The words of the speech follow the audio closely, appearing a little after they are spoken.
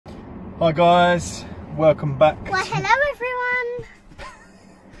Hi guys, welcome back. Well, hello everyone.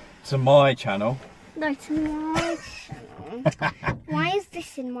 To my channel. No, to my channel. Why is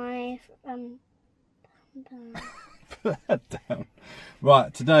this in my Put that down.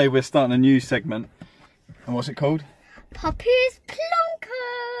 Right, today we're starting a new segment. And what's it called? Poppy's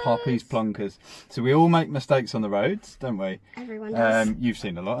Plonkers. Poppy's Plonkers. So we all make mistakes on the roads, don't we? Everyone does. You've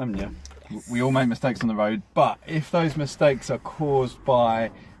seen a lot, haven't you? Yes. We all make mistakes on the road, but if those mistakes are caused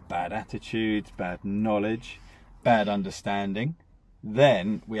by bad attitudes, bad knowledge, bad understanding,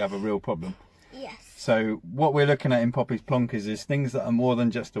 then we have a real problem. Yes. So what we're looking at in Poppy's Plonkers is things that are more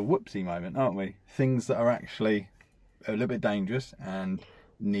than just a whoopsie moment, aren't we? Things that are actually a little bit dangerous and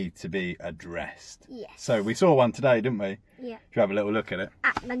need to be addressed. Yes. So we saw one today, didn't we? Yeah. Should we have a little look at it?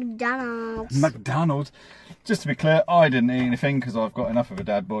 At McDonald's. McDonald's. Just to be clear, I didn't eat anything because I've got enough of a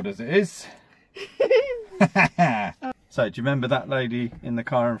dad bod as it is. So do you remember that lady in the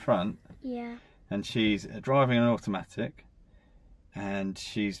car in front? Yeah. And she's driving an automatic and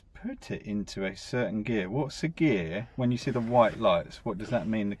she's put it into a certain gear. What's a gear? When you see the white lights, what does that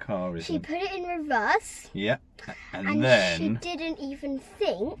mean the car is She in? put it in reverse. Yeah. And then then she didn't even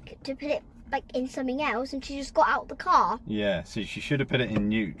think to put it like in something else, and she just got out the car. yeah, so she should have put it in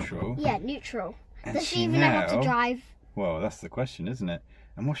neutral. Yeah, neutral. And Does she even know how to drive? Well, that's the question, isn't it?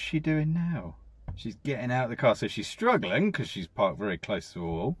 And what's she doing now? She's getting out of the car, so she's struggling because she's parked very close to a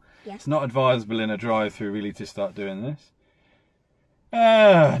wall. Yeah. It's not advisable in a drive-through really to start doing this.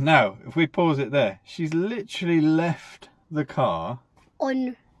 Now, if we pause it there, she's literally left the car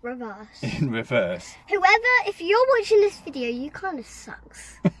On reverse. in reverse. Whoever, if you're watching this video, you kind of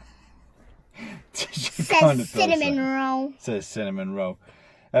sucks. She Says kinda does cinnamon that. roll. Says cinnamon roll.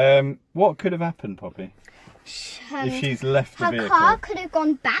 What could have happened, Poppy, if she's left the Her vehicle? car could have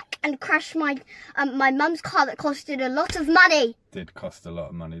gone back and crashed my mum's car that costed a lot of money. Did cost a lot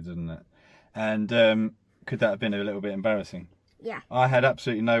of money, didn't it? And could that have been a little bit embarrassing? Yeah. I had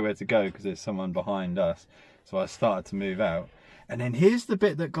absolutely nowhere to go because there's someone behind us, so I started to move out. And then here's the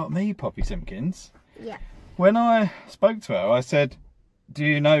bit that got me, Poppy Simpkins. Yeah. When I spoke to her, I said, do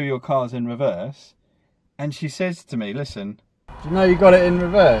you know your car's in reverse? And she says to me, listen, do you know you got it in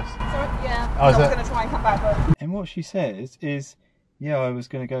reverse? Yeah, I was going to try and come back, but... And what she says is, yeah, I was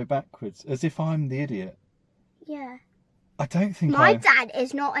going to go backwards, as if I'm the idiot. Yeah. I don't think My dad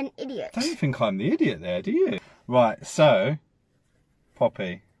is not an idiot. I don't think I'm the idiot there, do you? Right, so,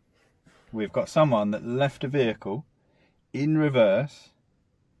 Poppy, we've got someone that left a vehicle in reverse.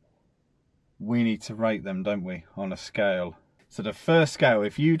 We need to rate them, don't we, on a scale. So the first scale,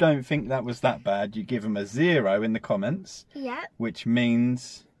 if you don't think that was that bad, you give them a 0 in the comments. Yeah. Which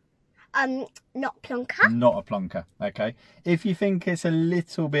means... not plonker. Not a plonker, okay? If you think it's a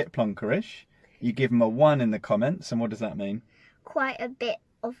little bit plonkerish, you give them a 1 in the comments. And what does that mean? Quite a bit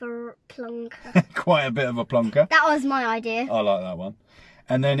of a plonker. Quite a bit of a plonker. That was my idea. I like that one.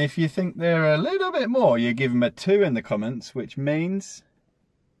 And then if you think they're a little bit more, you give them a 2 in the comments, which means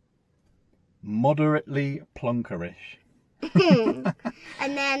moderately plonkerish.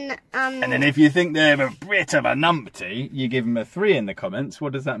 And then And then if you think they're a bit of a numpty, you give them a 3 in the comments.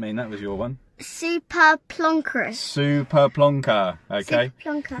 What does that mean? That was your one. super plonkerous. Super plonker. Okay.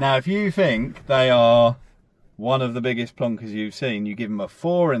 Super plonker. Now, if you think they are one of the biggest plonkers you've seen, you give them a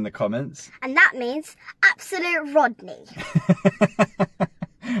 4 in the comments. And that means absolute Rodney.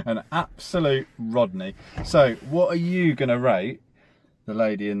 An absolute Rodney. So, what are you going to rate the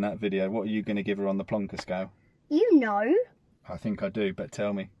lady in that video? What are you going to give her on the plonker scale? You know. I think I do, but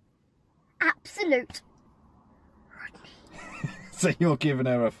tell me. Absolute Rodney. So you're giving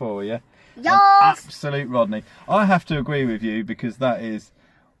her a 4, yeah? Yes. Absolute Rodney. I have to agree with you because that is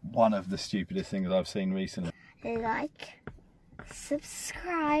one of the stupidest things I've seen recently. Like,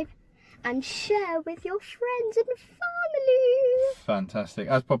 subscribe, and share with your friends and family. Fantastic.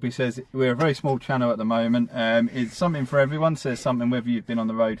 As Poppy says, we're a very small channel at the moment. It's something for everyone. So it's something whether you've been on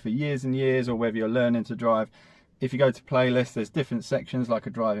the road for years and years or whether you're learning to drive. If you go to playlist, there's different sections like a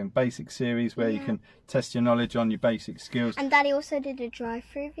driving basic series where you can test your knowledge on your basic skills. And Daddy also did a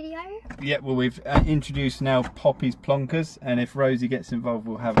drive-through video. Yeah, well, we've introduced now Poppy's Plonkers, and if Rosie gets involved,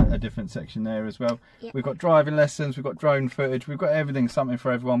 we'll have a different section there as well. Yep. We've got driving lessons, we've got drone footage, we've got everything, something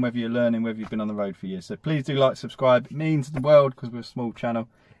for everyone, whether you're learning, whether you've been on the road for years. So please do like, subscribe. It means the world because we're a small channel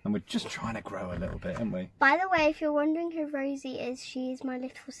and we're just trying to grow a little bit, aren't we? By the way, if you're wondering who Rosie is, she is my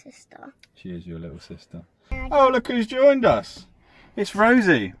little sister. She is your little sister. Oh, look who's joined us. It's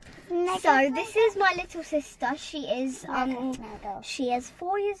Rosie. So this is my little sister. She is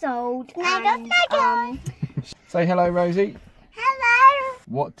 4 years old. Say hello, Rosie. Hello.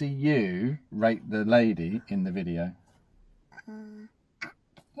 What do you rate the lady in the video?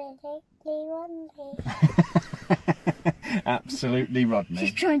 Absolutely Rodney.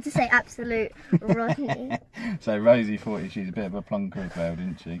 She's trying to say absolute Rodney. So Rosie thought she's a bit of a plonker as well,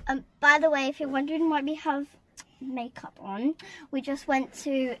 didn't she? By the way, if you're wondering why we have makeup on, we just went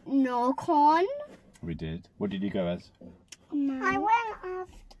to Norcon. We did. What did you go as? I went as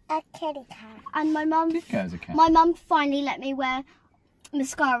a kitty cat. And my mum. Did go as a cat. My mum finally let me wear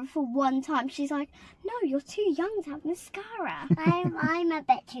mascara for one time. She's like, "No, you're too young to have mascara." I'm a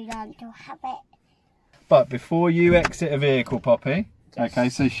bit too young to have it. But before you exit a vehicle, Poppy, okay,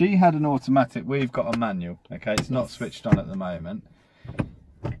 so she had an automatic, we've got a manual, okay, it's not switched on at the moment.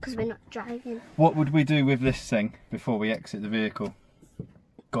 Because we're not driving. What would we do with this thing before we exit the vehicle?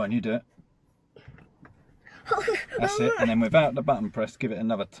 Go on, you do it. That's it, and then without the button pressed, give it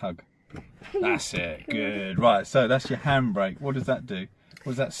another tug. That's it, good. Right, so that's your handbrake. What does that do?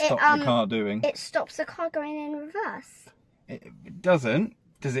 What does that stop the car doing? It stops the car going in reverse. It doesn't.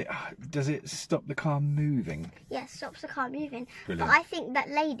 Does it stop the car moving? Yes, stops the car moving. Brilliant. But I think that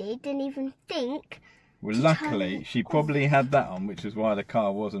lady didn't even think. Well, luckily, she probably had that on, which is why the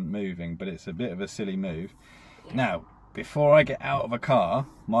car wasn't moving, but it's a bit of a silly move. Now, before I get out of a car,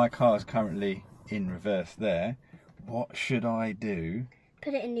 my car's currently in reverse there. What should I do?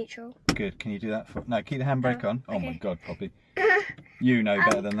 Put it in neutral. Good, can you do that? No, keep the handbrake on. Oh okay. my God, Poppy. You know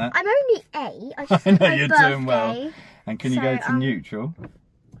better than that. I'm only 8. I just I know you're doing well. birthday. And can you go to neutral?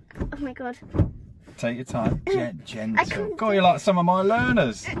 Oh my God. Take your time. Gentle. God, you're like some of my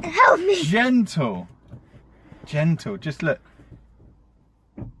learners. Help me. Gentle. Gentle. Just look.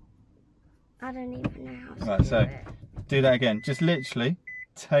 I don't even know how to Right, do so it. do that again. Just literally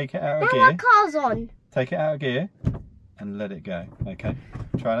take it out of Now gear. my car's on. Take it out of gear and let it go. Okay.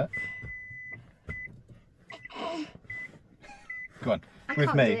 Try that. Go on.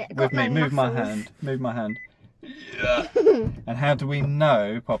 With me. With me. Move my hand. Move my hand. Yeah. And how do we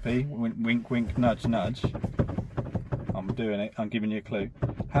know, Poppy? Wink, wink, nudge, nudge. I'm doing it. I'm giving you a clue.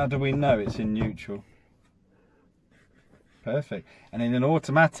 How do we know it's in neutral? Perfect. And in an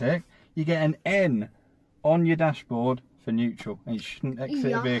automatic, you get an N on your dashboard for neutral, and you shouldn't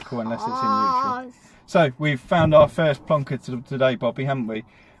exit a vehicle unless it's in neutral. So we've found our first plonker today, Poppy, haven't we?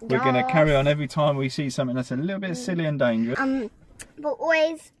 We're going to carry on every time we see something that's a little bit silly and dangerous. We'll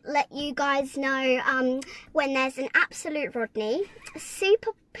always let you guys know when there's an absolute Rodney, a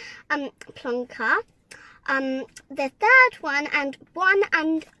super plonker, the third one, and 1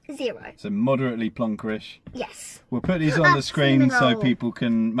 and 0. So moderately plonkerish. Yes. We'll put these on the screen so Roll. people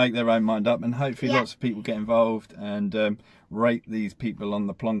can make their own mind up, and hopefully Yeah. lots of people get involved and rate these people on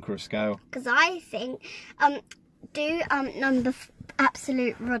the plonker scale. Because I think do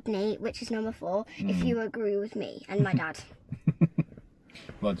absolute Rodney, which is number 4, if you agree with me and my dad.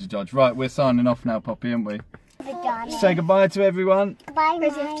 Roger, Dodge. Right, we're signing off now, Poppy, aren't we? Vagina. Say goodbye to everyone. Bye,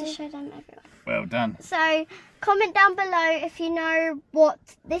 Rosie, you have to Mum. show them everyone. Well done. So comment down below if you know what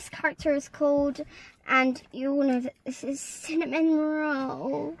this character is called, and you all know that this is Cinnamon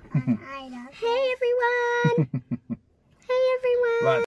Roll. I love Hey everyone.